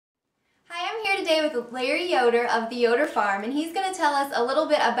today with Larry Yoder of the Yoder Farm, and he's going to tell us a little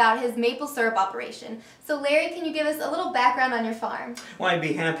bit about his maple syrup operation. So Larry, can you give us a little background on your farm? Well, I'd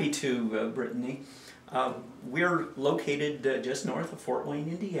be happy to, Brittany. We're located just north of Fort Wayne,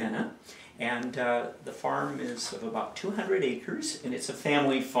 Indiana, and the farm is of about 200 acres, and it's a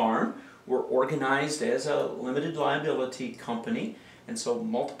family farm. We're organized as a limited liability company, and so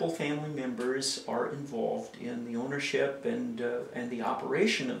multiple family members are involved in the ownership and the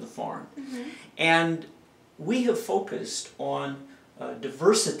operation of the farm. Mm-hmm. And we have focused on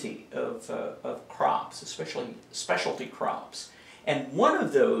diversity of crops, especially specialty crops. And one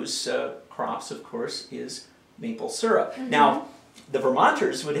of those crops, of course, is maple syrup. Mm-hmm. Now, the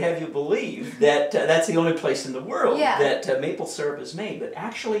Vermonters would have you believe that that's the only place in the world that maple syrup is made, but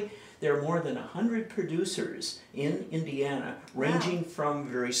actually there are more than 100 producers in Indiana, ranging from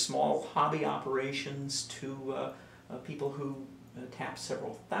very small hobby operations to people who tap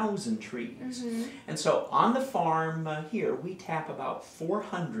several thousand trees. Mm-hmm. And so on the farm here, we tap about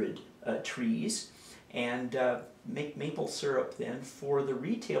 400 trees and make maple syrup then for the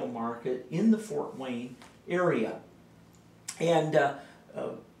retail market in the Fort Wayne area. And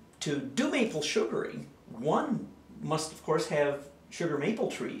to do maple sugaring, one must of course have sugar maple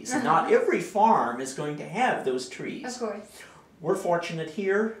trees. And not every farm is going to have those trees. Of course. We're fortunate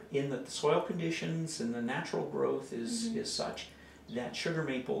here in that the soil conditions and the natural growth is such that sugar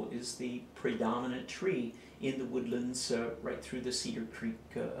maple is the predominant tree in the woodlands right through the Cedar Creek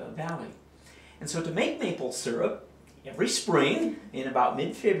Valley. And so to make maple syrup, every spring in about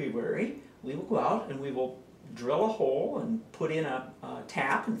mid-February, we will go out and we will drill a hole and put in a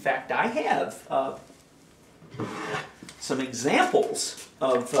tap. In fact, I have some examples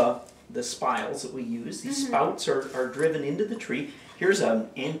of the spiles that we use. These spouts are driven into the tree. Here's an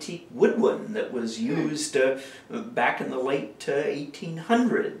antique wood one that was used back in the late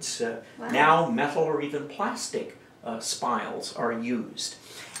 1800s. Now metal or even plastic spiles are used.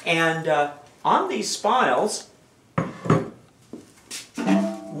 And on these spiles,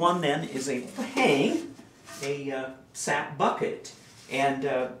 one then is able to hang a sap bucket. And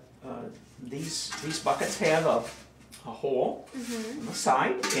these buckets have a hole on the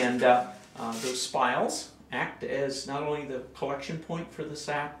side, and those spiles act as not only the collection point for the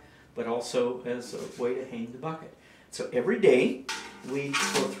sap, but also as a way to hang the bucket. So every day we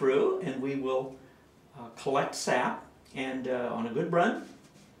go through and we will collect sap, and on a good run,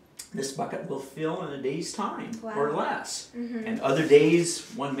 this bucket will fill in a day's time or less. And other days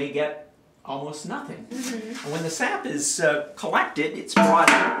one may get almost nothing. And when the sap is collected, it's brought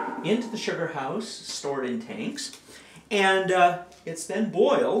into the sugar house, stored in tanks, and it's then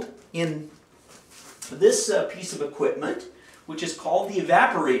boiled in this piece of equipment, which is called the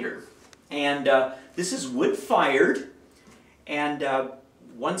evaporator. And this is wood-fired, and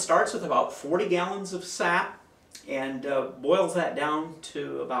one starts with about 40 gallons of sap and boils that down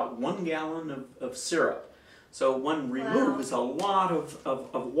to about 1 gallon of syrup. So one removes a lot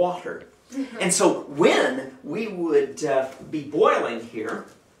of water. And so when we would be boiling here,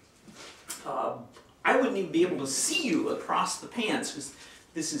 I wouldn't even be able to see you across the pans because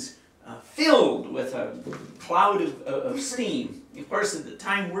this is filled with a cloud of steam. Of course, at the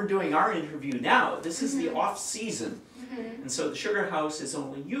time we're doing our interview now, this is the off-season. And so the sugar house is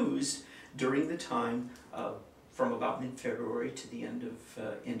only used during the time from about mid-February to the end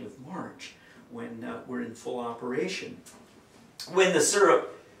of March, when we're in full operation. When the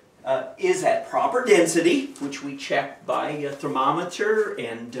syrup is at proper density, which we check by thermometer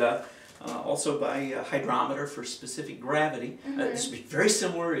and also by hydrometer for specific gravity. This would be very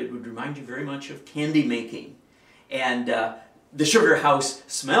similar. It would remind you very much of candy making. And the sugar house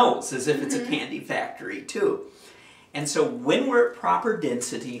smells as if it's a candy factory too. And so when we're at proper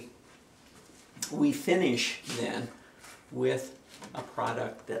density, we finish then with a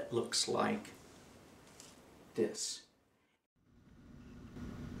product that looks like this.